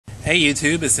Hey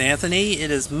YouTube, it's Anthony.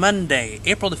 It is Monday,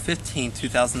 April the 15th,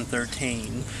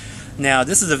 2013. Now,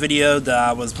 this is a video that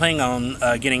I was planning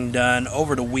on getting done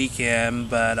over the weekend,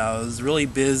 but I was really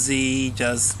busy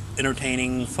just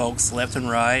entertaining folks left and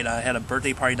right. I had a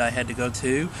birthday party that I had to go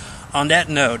to. On that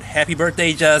note, happy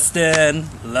birthday, Justin.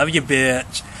 Love you,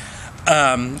 bitch.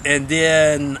 And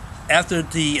then after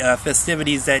the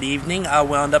festivities that evening, I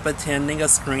wound up attending a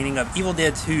screening of Evil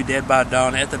Dead 2: Dead by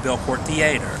Dawn at the Belcourt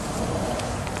Theater.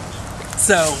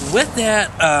 So, with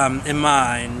that in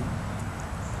mind,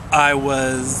 I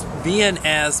was being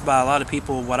asked by a lot of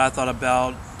people what I thought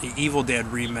about the Evil Dead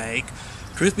remake.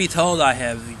 Truth be told, I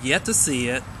have yet to see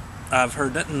it. I've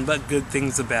heard nothing but good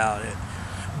things about it.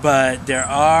 But there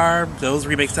are those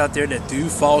remakes out there that do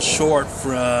fall short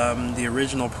from the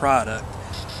original product.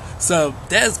 So,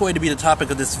 that is going to be the topic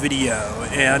of this video,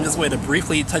 and I'm just going to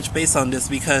briefly touch base on this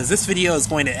because this video is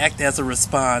going to act as a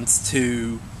response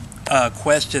to a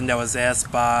question that was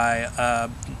asked by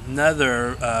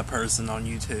another person on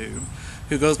YouTube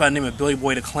who goes by the name of Billy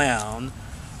Boy the Clown.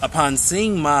 Upon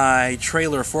seeing my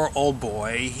trailer for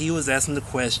Oldboy, he was asking the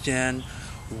question,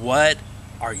 what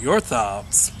are your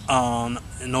thoughts on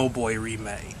an Oldboy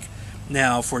remake?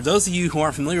 Now, for those of you who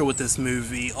aren't familiar with this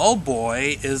movie,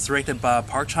 Oldboy is directed by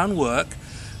Chan-wook,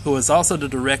 who is also the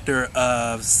director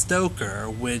of Stoker,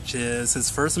 which is his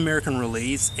first American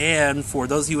release. And for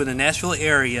those of you in the Nashville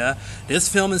area, this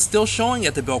film is still showing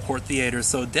at the Belcourt Theater,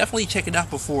 so definitely check it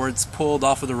out before it's pulled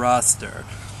off of the roster.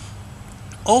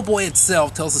 Oldboy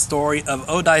itself tells the story of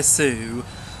Odai-soo,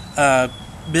 a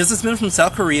businessman from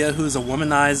South Korea who's a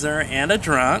womanizer and a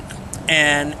drunk.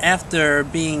 And after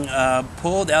being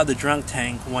pulled out of the drunk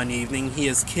tank one evening, he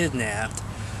is kidnapped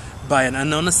by an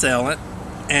unknown assailant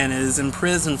and is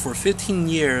imprisoned for 15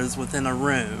 years within a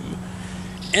room.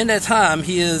 In that time,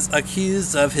 he is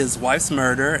accused of his wife's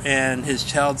murder and his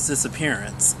child's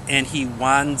disappearance, and he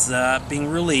winds up being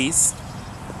released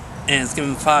and is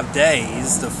given 5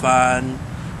 days to find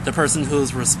the person who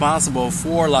is responsible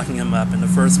for locking him up in the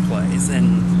first place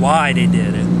and why they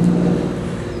did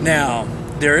it. Now,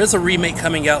 there is a remake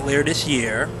coming out later this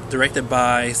year, directed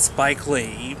by Spike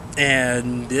Lee,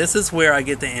 and this is where I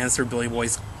get to answer Billy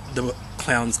the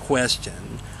Clown's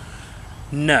question.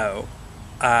 No,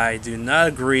 I do not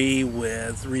agree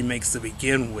with remakes to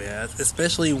begin with,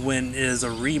 especially when it is a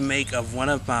remake of one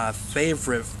of my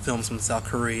favorite films from South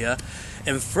Korea.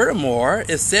 And furthermore,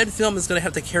 if said film is going to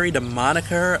have to carry the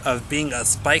moniker of being a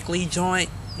Spike Lee joint,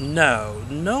 no,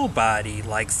 nobody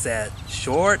likes that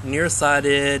short,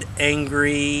 nearsighted,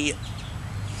 angry.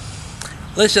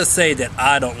 Let's just say that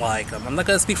I don't like him. I'm not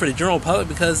going to speak for the general public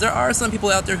because there are some people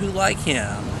out there who like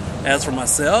him. As for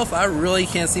myself, I really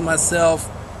can't see myself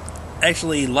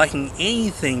actually liking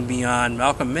anything beyond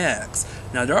Malcolm X.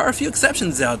 Now, there are a few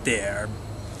exceptions out there.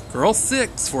 Girl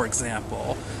 6, for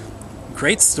example.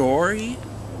 Great story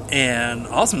and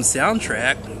awesome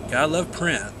soundtrack. Gotta love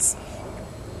Prince.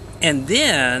 And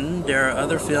then there are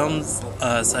other films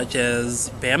such as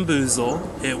Bamboozle.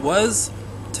 It was,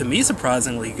 to me,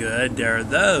 surprisingly good. There are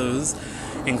those,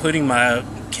 including my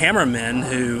cameraman,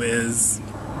 who is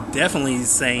definitely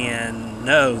saying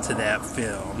no to that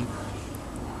film.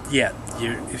 Yeah,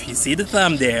 if you see the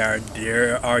thumb there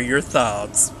are your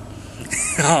thoughts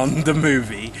on the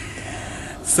movie.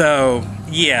 So,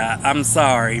 yeah, I'm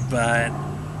sorry, but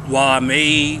while I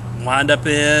may wind up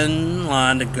in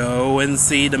line to go and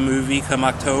see the movie come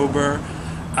October,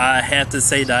 I have to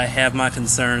say that I have my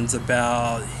concerns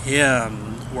about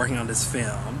him working on this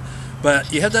film.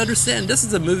 But you have to understand, this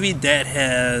is a movie that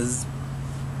has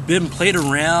been played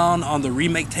around on the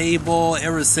remake table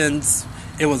ever since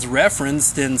it was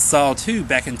referenced in Saw 2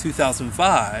 back in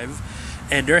 2005.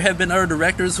 And there have been other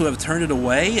directors who have turned it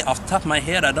away. Off the top of my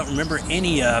head, I don't remember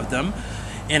any of them.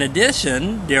 In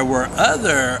addition, there were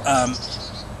other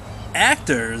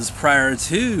actors prior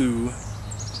to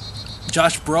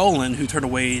Josh Brolin who turned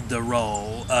away the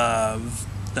role of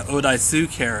the Odai-soo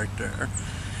character.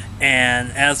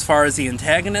 And as far as the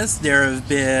antagonists, there have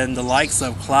been the likes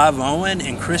of Clive Owen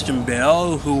and Christian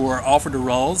Bale who were offered the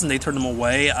roles and they turned them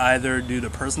away either due to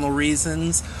personal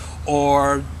reasons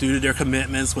or due to their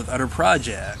commitments with other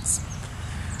projects.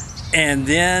 And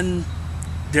then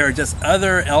there are just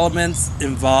other elements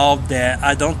involved that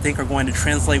I don't think are going to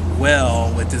translate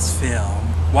well with this film.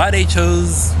 Why they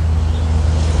chose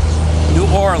New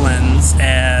Orleans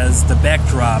as the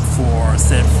backdrop for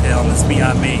said film is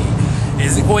beyond me.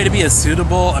 Is it going to be a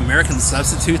suitable American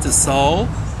substitute to Seoul?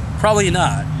 Probably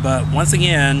not, but once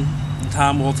again,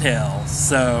 time will tell.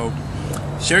 So,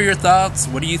 share your thoughts.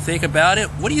 What do you think about it?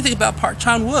 What do you think about Park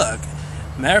Chan-wook?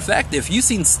 Matter of fact, if you've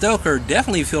seen Stoker,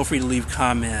 definitely feel free to leave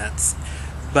comments.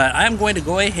 But I'm going to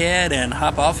go ahead and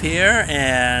hop off here,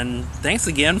 and thanks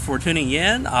again for tuning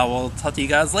in. I will talk to you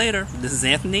guys later. This is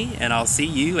Anthony, and I'll see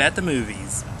you at the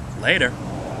movies. Later.